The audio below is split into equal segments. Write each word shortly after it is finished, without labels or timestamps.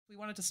We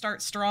wanted to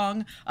start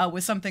strong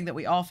with something that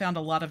we all found a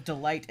lot of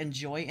delight and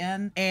joy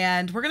in.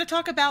 And we're going to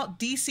talk about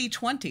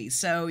DC20.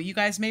 So you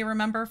guys may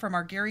remember from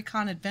our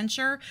GaryCon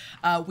adventure,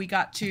 we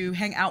got to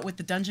hang out with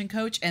the dungeon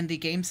coach and the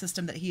game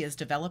system that he is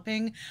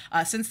developing.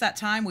 Since that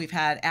time, we've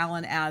had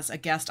Alan as a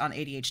guest on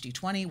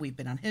ADHD20. We've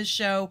been on his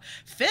show.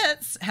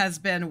 Fitz has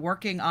been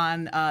working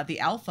on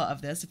the alpha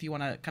of this. If you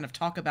want to kind of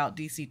talk about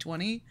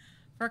DC20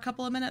 for a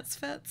couple of minutes,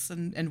 Fitz,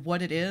 and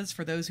what it is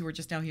for those who are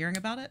just now hearing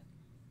about it.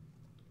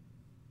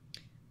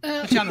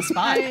 Put you on the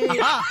spot.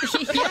 Yeah,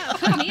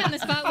 put me on the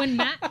spot when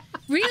Matt...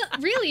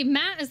 Really,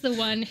 Matt is the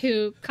one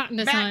who cottoned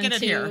us on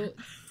to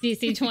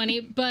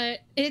DC20, but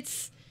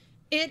it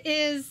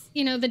is,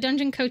 you know, the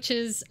dungeon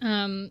coach's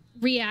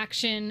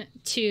reaction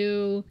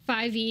to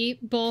 5e,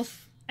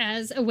 both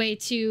as a way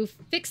to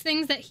fix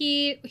things that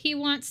he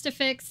wants to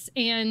fix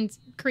and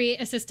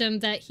create a system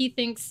that he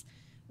thinks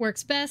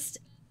works best,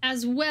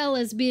 as well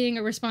as being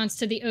a response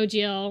to the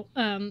OGL.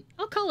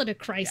 I'll call it a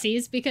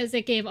crises because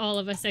it gave all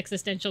of us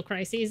existential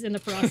crises in the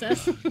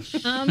process.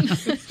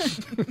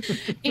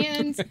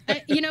 And,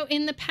 you know,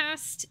 in the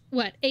past,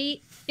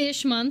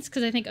 8-ish months,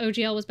 because I think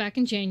OGL was back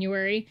in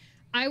January,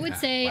 I would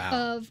say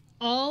of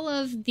all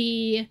of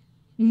the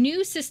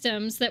new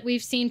systems that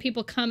we've seen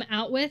people come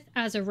out with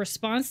as a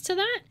response to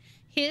that,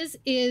 his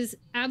is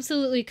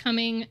absolutely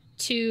coming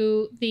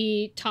to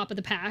the top of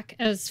the pack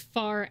as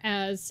far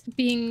as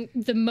being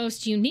the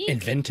most unique,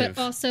 inventive,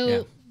 but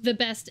also the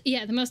best,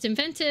 the most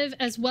inventive,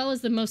 as well as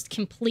the most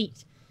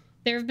complete.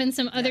 There have been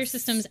some other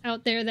systems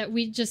out there that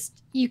we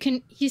just, you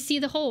see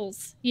the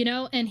holes, you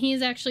know, and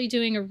he's actually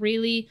doing a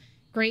really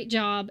great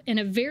job in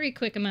a very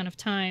quick amount of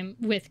time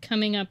with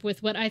coming up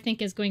with what I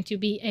think is going to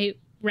be a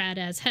rad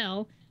as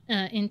hell,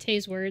 in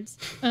Tay's words,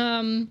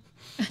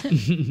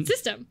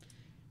 system.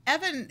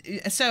 Evan,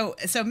 so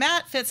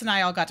Matt, Fitz, and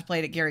I all got to play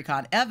it at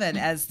GaryCon. Evan,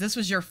 as this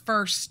was your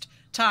first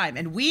time,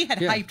 and we had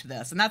hyped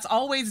this, and that's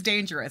always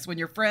dangerous when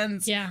your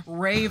friends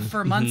rave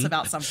for months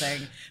about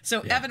something.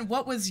 So, Evan,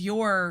 what was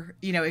your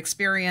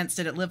experience?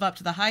 Did it live up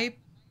to the hype?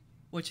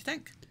 What'd you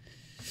think?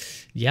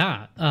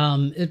 Yeah,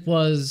 it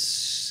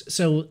was.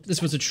 So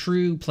this was a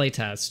true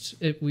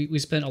playtest. We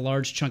spent a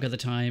large chunk of the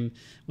time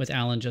with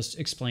Alan just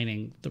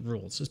explaining the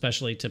rules,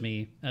 especially to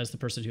me as the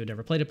person who had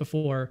never played it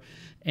before,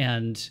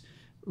 and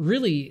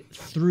really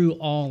through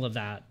all of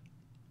that,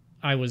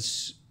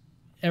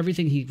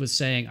 everything he was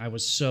saying, I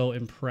was so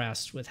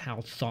impressed with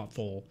how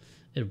thoughtful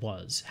it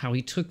was, how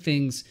he took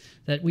things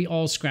that we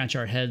all scratch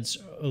our heads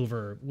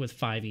over with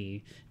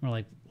 5e. And we're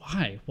like,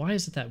 why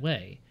is it that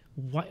way?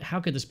 How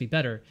could this be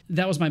better?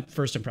 That was my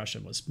first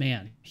impression was,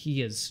 man, he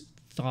has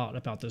thought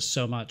about this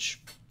so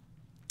much.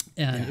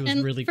 And it was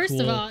really cool.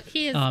 First of all,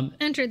 he has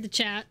entered the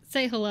chat.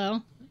 Say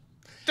hello.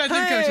 Dungeon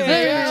Coach is in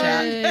the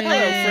chat.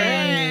 Hello,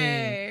 friend.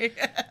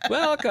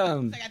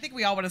 Welcome. I think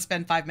we all want to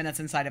spend 5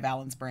 minutes inside of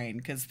Alan's brain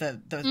because the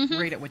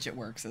rate at which it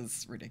works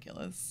is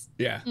ridiculous.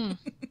 Yeah.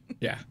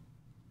 Yeah.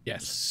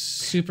 Yes.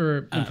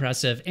 Super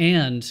impressive.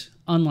 And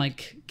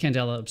unlike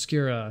Candela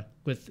Obscura,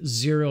 with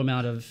zero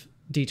amount of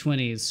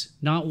D20s,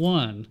 not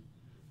one,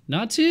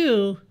 not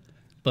two,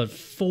 but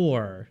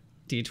 4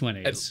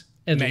 D20s.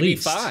 At maybe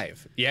least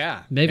 5.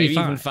 Yeah. Maybe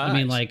 5. Even 5. I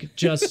mean, like,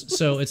 just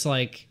so it's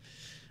like,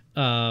 he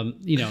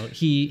knew.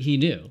 He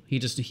knew. He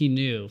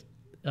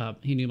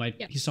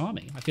saw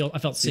me. I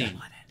felt seen.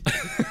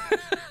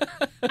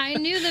 I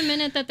knew the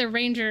minute that the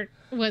ranger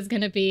was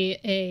going to be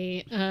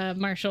a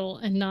martial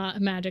and not a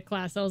magic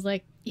class. I was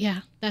like,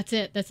 yeah, that's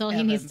it. That's all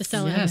he needs to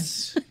sell.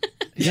 Yes.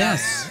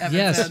 Yes.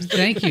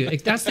 Thank you.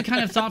 That's the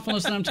kind of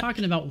thoughtfulness that I'm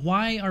talking about.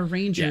 Why are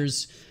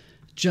rangers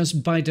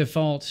just by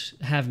default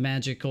have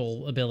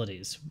magical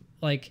abilities?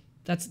 Like,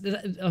 that's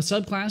a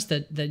subclass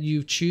that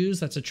you choose.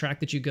 That's a track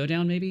that you go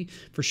down, maybe,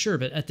 for sure.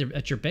 But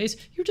at your base,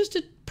 you're just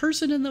a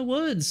person in the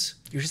woods.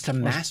 You're just a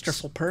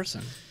masterful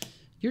person.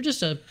 You're just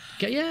some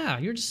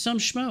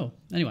schmo.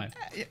 Anyway.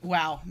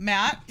 Wow.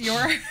 Matt,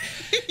 your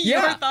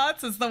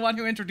thoughts as the one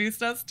who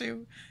introduced us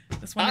to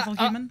this wonderful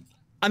human?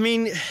 I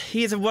mean,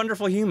 he's a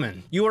wonderful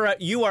human. You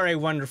are a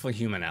wonderful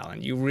human,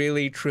 Alan. You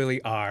really,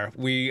 truly are.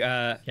 We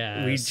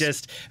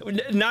just,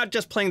 not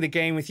just playing the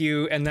game with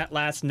you and that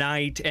last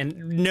night,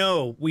 and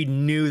no, we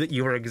knew that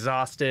you were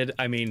exhausted.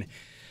 I mean,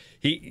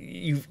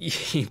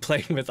 he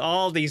played with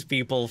all these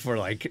people for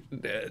like,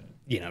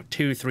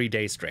 2-3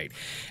 days straight,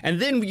 and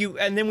then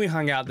we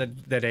hung out the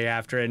day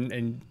after,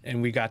 and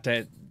we got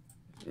to,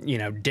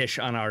 dish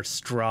on our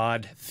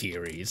Strahd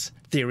theories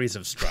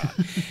of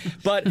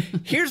Strahd. But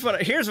here's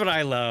what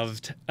I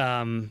loved.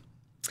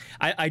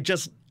 I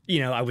just,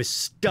 I was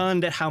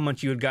stunned at how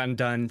much you had gotten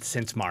done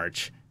since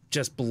March.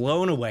 Just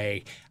blown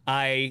away.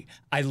 I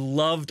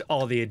loved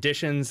all the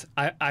additions.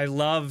 I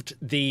loved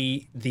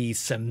the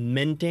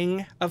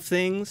cementing of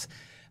things.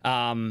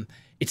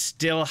 It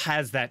still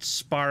has that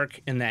spark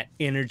and that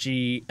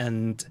energy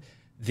and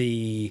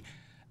the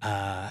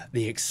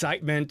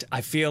excitement.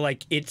 I feel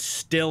like it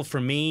still, for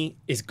me,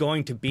 is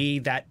going to be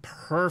that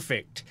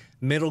perfect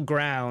middle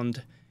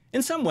ground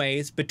in some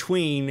ways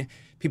between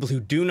people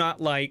who do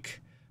not like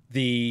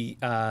the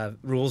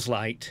rules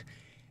light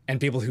and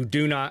people who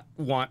do not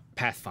want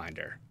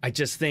Pathfinder. I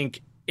just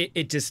think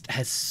it just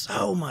has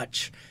so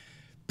much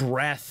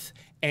breadth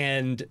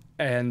and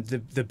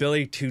the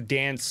ability to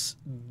dance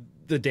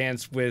the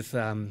dance with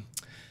the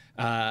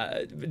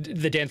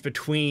dance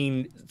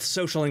between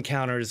social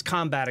encounters,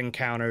 combat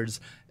encounters,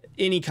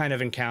 any kind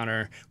of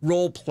encounter,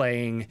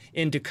 role-playing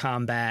into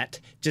combat,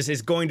 just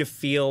is going to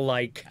feel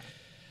like...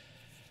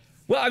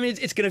 Well, I mean,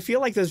 it's going to feel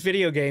like those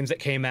video games that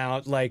came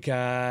out, like,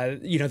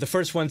 you know, the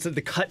first ones that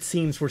the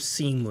cutscenes were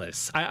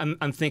seamless.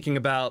 I'm thinking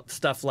about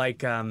stuff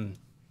like...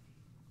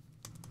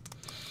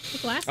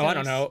 Last I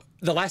don't know.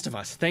 The Last of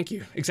Us. Thank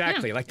you.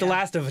 Exactly. Yeah. Like The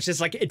Last of Us.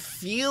 Just like it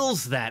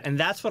feels that. And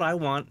that's what I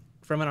want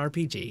from an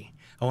RPG.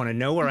 I want to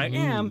know where I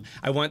am.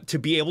 I want to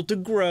be able to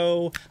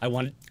grow. I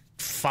want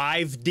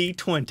 5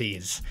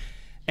 D20s.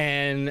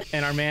 And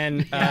our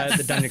man,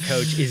 the Dungeon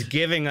Coach, is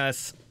giving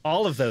us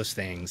all of those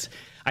things.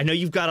 I know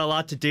you've got a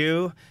lot to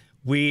do.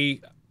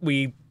 We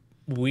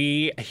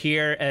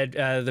here at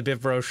the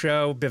Biv Bro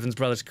Show, Bivens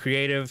Brothers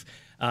Creative,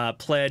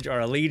 pledge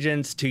our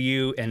allegiance to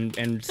you and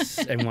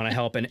want to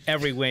help in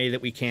every way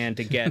that we can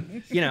to get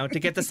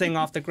this thing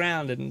off the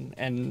ground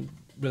and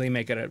really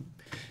make it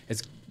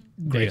as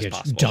great as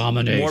possible.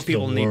 Dominate more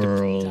people the need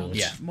world.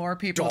 More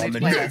people need to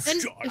play this.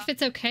 And if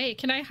it's okay,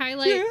 can I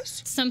highlight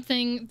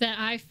something that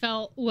I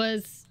felt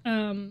was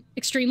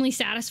extremely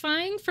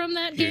satisfying from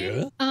that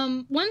game?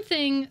 One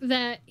thing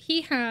that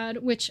he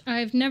had, which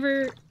I've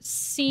never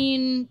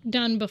seen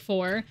done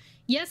before.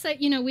 Yes,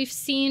 we've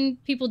seen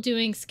people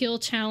doing skill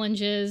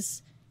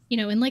challenges,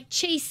 in like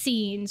chase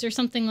scenes or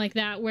something like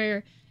that,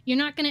 where you're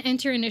not going to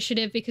enter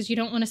initiative because you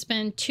don't want to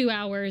spend 2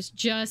 hours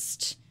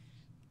just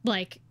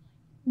like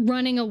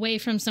running away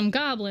from some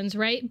goblins,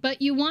 right?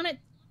 But you want it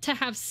to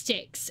have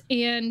stakes.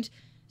 And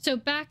so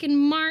back in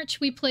March,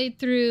 we played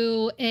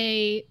through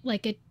a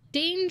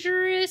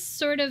dangerous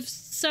sort of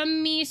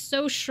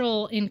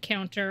semi-social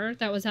encounter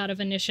that was out of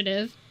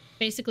initiative.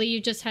 Basically,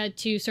 you just had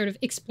to sort of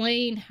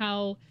explain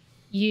how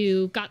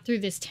you got through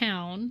this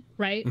town,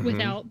 right?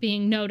 Without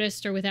being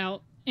noticed or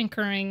without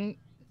incurring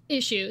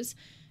issues.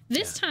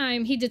 This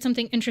time he did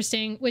something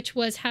interesting, which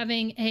was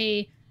having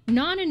a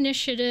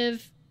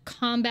non-initiative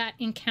combat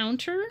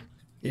encounter.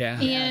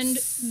 And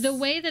the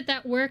way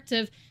that worked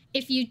of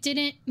if you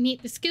didn't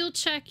meet the skill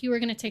check, you were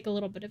going to take a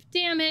little bit of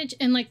damage.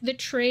 And like the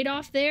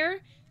trade-off there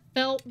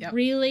felt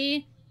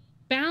really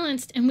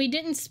balanced. And we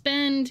didn't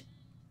spend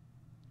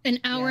an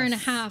hour and a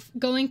half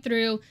going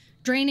through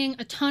draining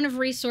a ton of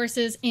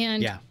resources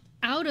and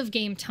out of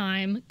game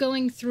time,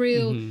 going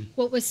through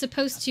what was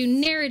supposed to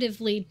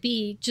narratively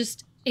be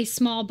just a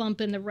small bump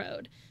in the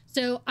road.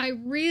 So I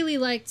really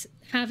liked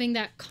having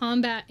that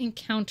combat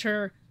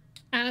encounter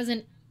as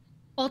an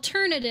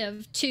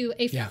alternative to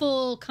a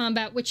full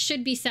combat, which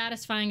should be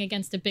satisfying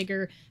against a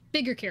bigger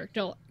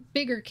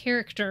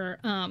character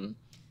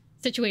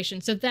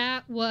situation. So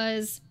that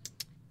was,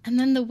 and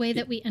then the way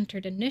that we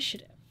entered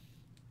initiative.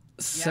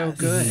 So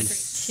good.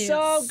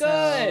 So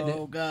good.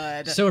 So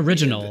good. So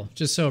original.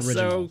 Just so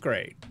original. So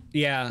great.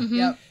 Yeah.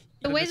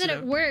 The way that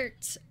it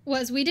worked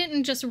was we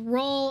didn't just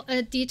roll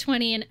a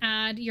d20 and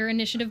add your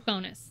initiative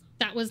bonus.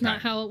 That was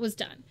not how it was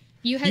done.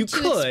 You had to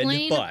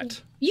explain.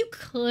 But you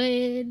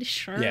could,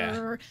 sure.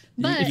 Yeah.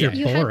 But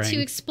you had to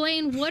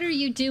explain, what are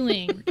you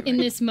doing in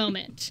this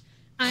moment?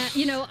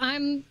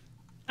 I'm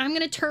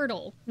going to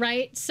turtle,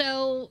 right?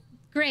 So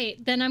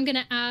great. Then I'm going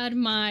to add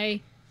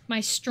my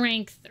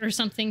strength or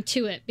something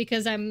to it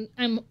because I'm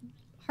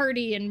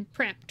hardy and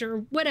prepped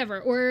or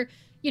whatever. Or,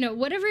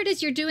 whatever it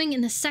is you're doing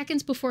in the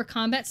seconds before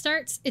combat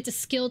starts, it's a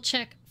skill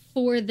check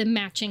for the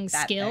matching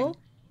skill.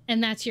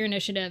 And that's your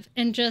initiative.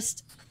 And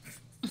just...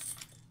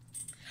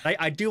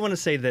 I do want to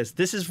say this.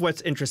 This is what's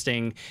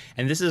interesting,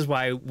 and this is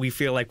why we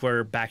feel like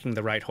we're backing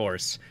the right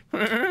horse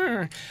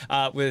with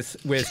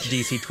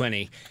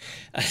DC20.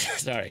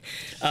 Sorry.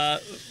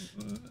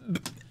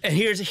 And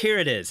here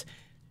it is.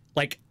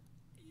 Like,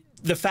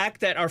 the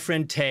fact that our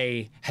friend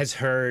Tay has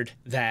heard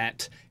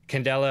that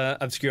Candela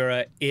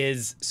Obscura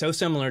is so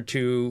similar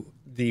to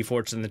the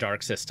Forged in the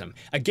Dark system.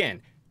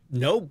 Again,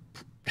 God,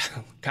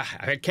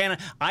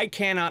 I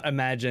cannot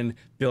imagine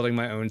building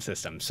my own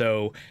system.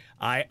 So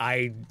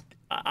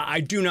I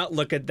do not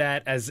look at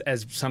that as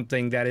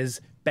something that is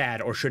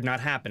bad or should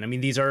not happen. I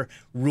mean, these are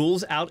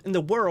rules out in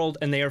the world,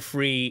 and they are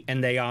free,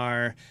 and they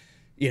are,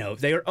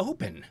 they are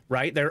open,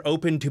 right? They're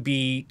open to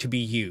be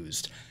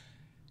used.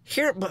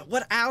 Here, but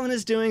what Alan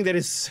is doing that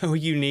is so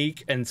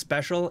unique and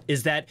special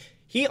is that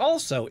he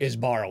also is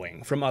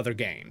borrowing from other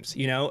games,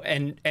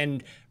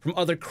 and from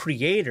other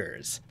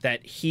creators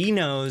that he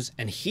knows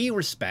and he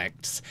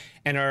respects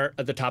and are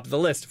at the top of the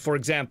list. For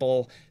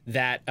example,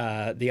 that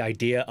the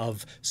idea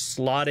of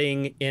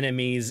slotting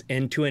enemies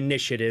into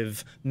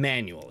initiative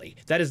manually.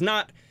 That is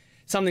not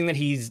something that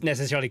he's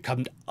necessarily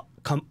come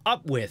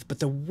up with, but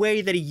the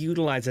way that he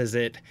utilizes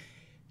it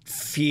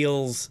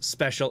feels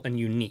special and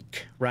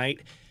unique,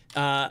 right?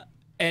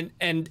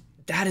 And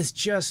that is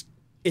just,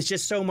 it's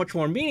just so much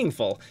more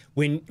meaningful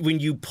when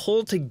you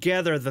pull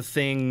together the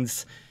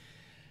things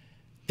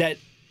that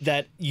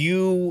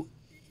you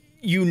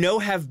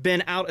have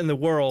been out in the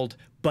world,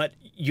 but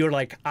you're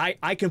like,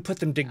 I can put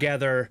them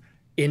together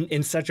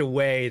in such a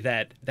way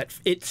that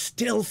it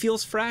still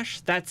feels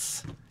fresh.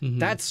 That's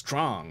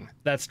strong.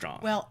 That's strong.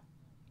 Well,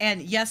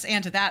 and yes,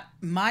 and to that,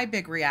 my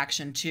big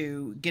reaction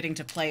to getting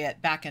to play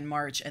it back in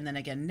March and then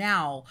again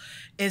now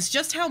is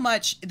just how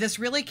much this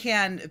really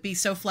can be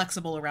so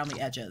flexible around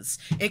the edges.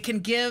 It can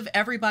give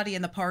everybody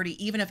in the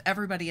party, even if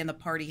everybody in the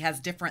party has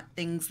different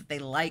things that they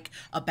like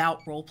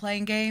about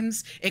role-playing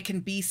games, it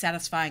can be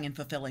satisfying and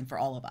fulfilling for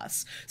all of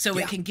us. So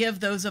it can give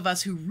those of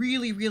us who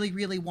really, really,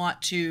 really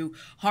want to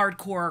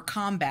hardcore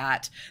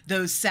combat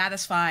those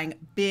satisfying,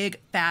 big,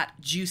 fat,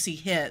 juicy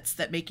hits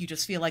that make you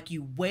just feel like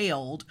you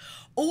wailed.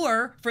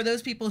 Or for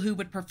those people who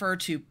would prefer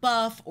to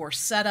buff or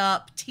set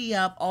up, tee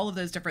up, all of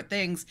those different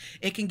things,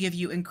 it can give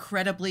you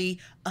incredibly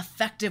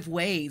effective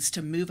ways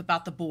to move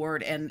about the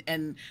board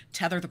and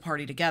tether the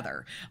party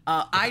together.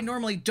 I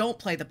normally don't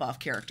play the buff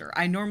character.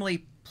 I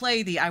normally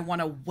play the I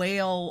want to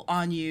wail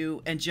on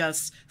you and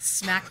just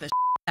smack the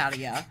out of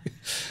you.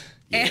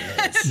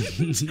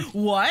 Yes.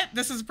 What?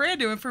 This is brand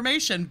new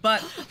information.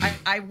 But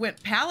I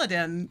went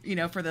paladin,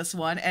 for this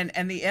one,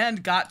 and the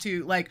end got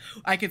to, like,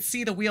 I could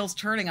see the wheels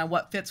turning on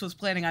what Fitz was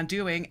planning on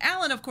doing.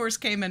 Alan, of course,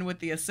 came in with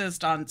the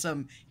assist on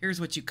some, here's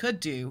what you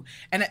could do.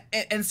 And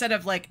instead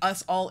of like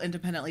us all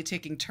independently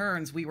taking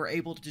turns, we were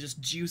able to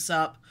just juice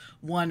up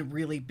one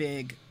really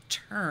big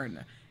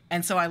turn.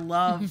 And so I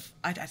love,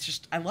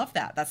 I love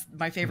that. That's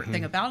my favorite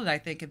thing about it, I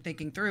think, and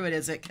thinking through it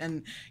is it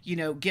can,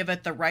 give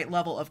it the right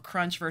level of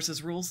crunch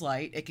versus rules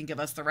light. It can give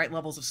us the right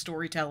levels of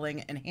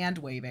storytelling and hand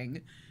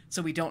waving.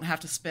 So we don't have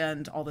to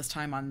spend all this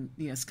time on,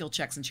 skill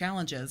checks and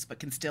challenges, but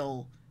can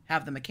still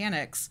have the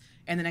mechanics.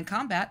 And then in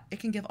combat, it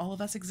can give all of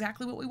us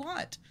exactly what we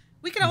want.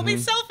 We can all be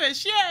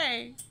selfish.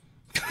 Yay!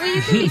 Well,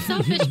 you can be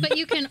selfish, but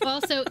you can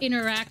also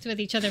interact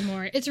with each other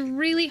more. It's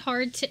really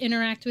hard to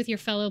interact with your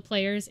fellow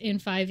players in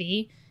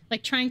 5e.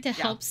 Like trying to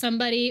help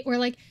somebody or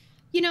like,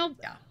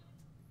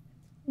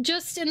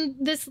 just in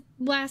this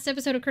last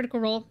episode of Critical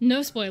Role,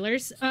 no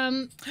spoilers,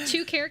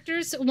 two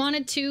characters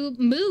wanted to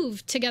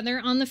move together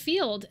on the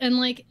field and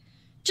like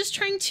just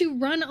trying to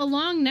run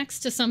along next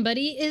to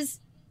somebody is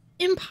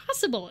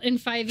impossible in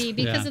 5e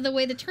because of the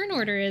way the turn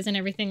order is and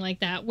everything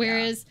like that.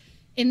 Whereas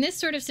in this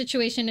sort of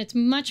situation, it's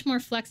much more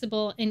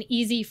flexible and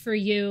easy for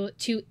you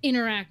to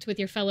interact with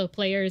your fellow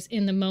players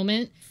in the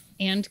moment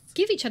and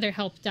give each other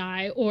help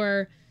die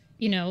or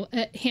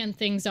hand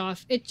things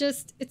off. It's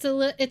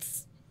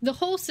the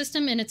whole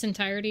system in its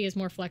entirety is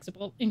more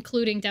flexible,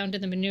 including down to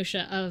the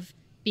minutia of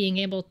being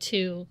able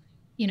to,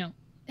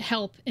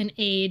 help and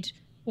aid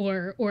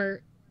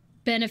or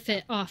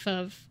benefit off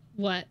of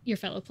what your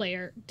fellow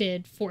player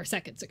did 4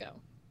 seconds ago.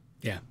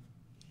 Yeah.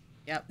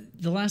 Yep.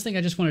 The last thing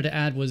I just wanted to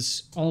add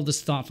was all of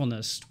this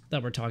thoughtfulness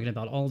that we're talking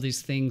about, all of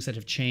these things that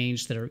have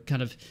changed that are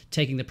kind of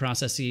taking the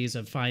processes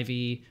of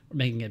 5e,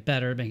 making it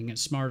better, making it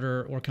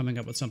smarter, or coming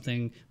up with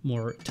something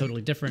more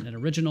totally different and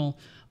original.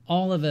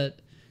 All of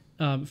it,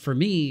 for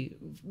me,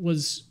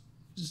 was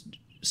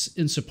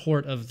in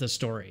support of the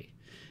story.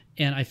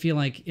 And I feel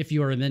like if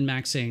you are a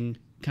min-maxing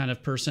kind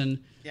of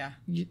person,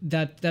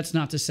 that's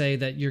not to say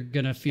that you're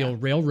going to feel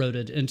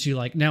railroaded into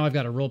like, now I've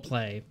got to role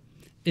play.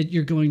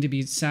 You're going to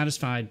be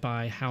satisfied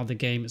by how the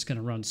game is going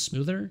to run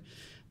smoother.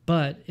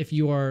 But if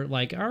you are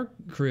like our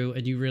crew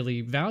and you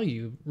really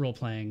value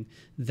role-playing,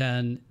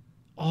 then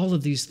all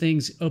of these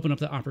things open up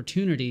the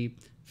opportunity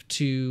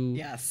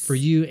for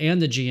you and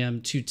the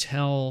GM to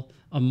tell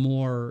a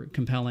more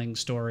compelling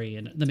story,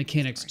 and the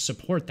mechanics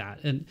support that.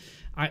 And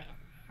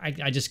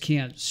I just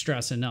can't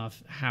stress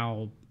enough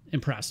how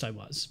impressed I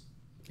was.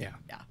 Yeah.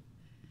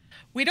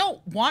 We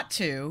don't want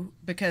to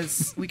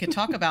because we could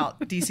talk about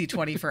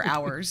DC20 for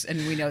hours,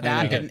 and we know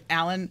that. And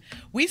Alan,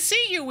 we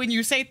see you when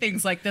you say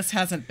things like this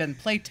hasn't been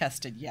play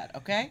tested yet,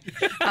 okay?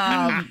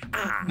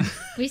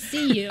 We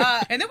see you.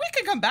 And then we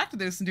can come back to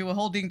this and do a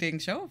whole ding-ding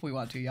show if we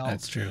want to, y'all.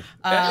 That's true.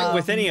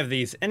 With any of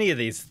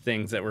these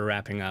things that we're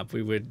wrapping up,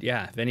 we would,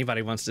 if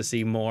anybody wants to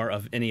see more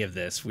of any of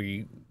this,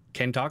 we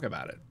can talk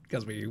about it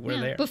because we're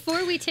there.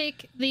 Before we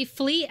take the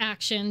flee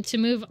action to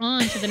move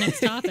on to the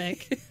next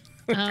topic...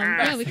 we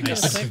can do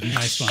it quick.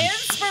 Nice one.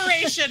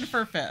 Inspiration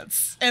for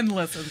Fitz.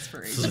 Endless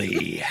inspiration.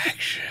 Play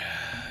action.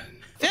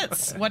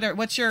 Fitz,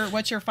 what's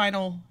your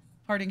final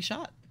parting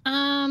shot?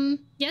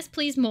 Yes,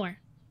 please, more.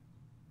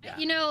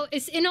 Yeah.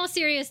 It's in all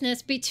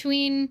seriousness,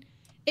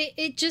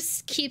 it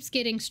just keeps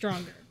getting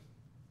stronger.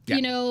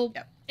 Yeah.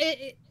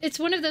 It's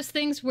one of those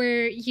things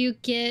where you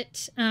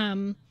get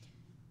I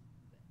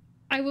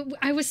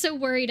was so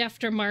worried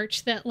after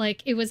March that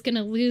like it was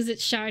gonna lose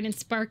its shine and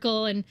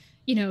sparkle and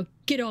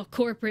get all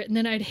corporate and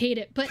then I'd hate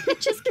it. But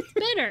it just gets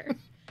better.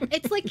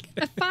 It's like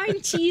a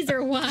fine cheese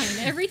or wine.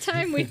 Every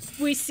time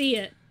we see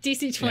it,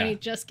 DC20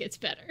 just gets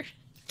better.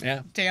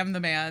 Yeah. Damn the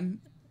man.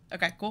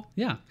 Okay, cool.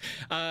 Yeah.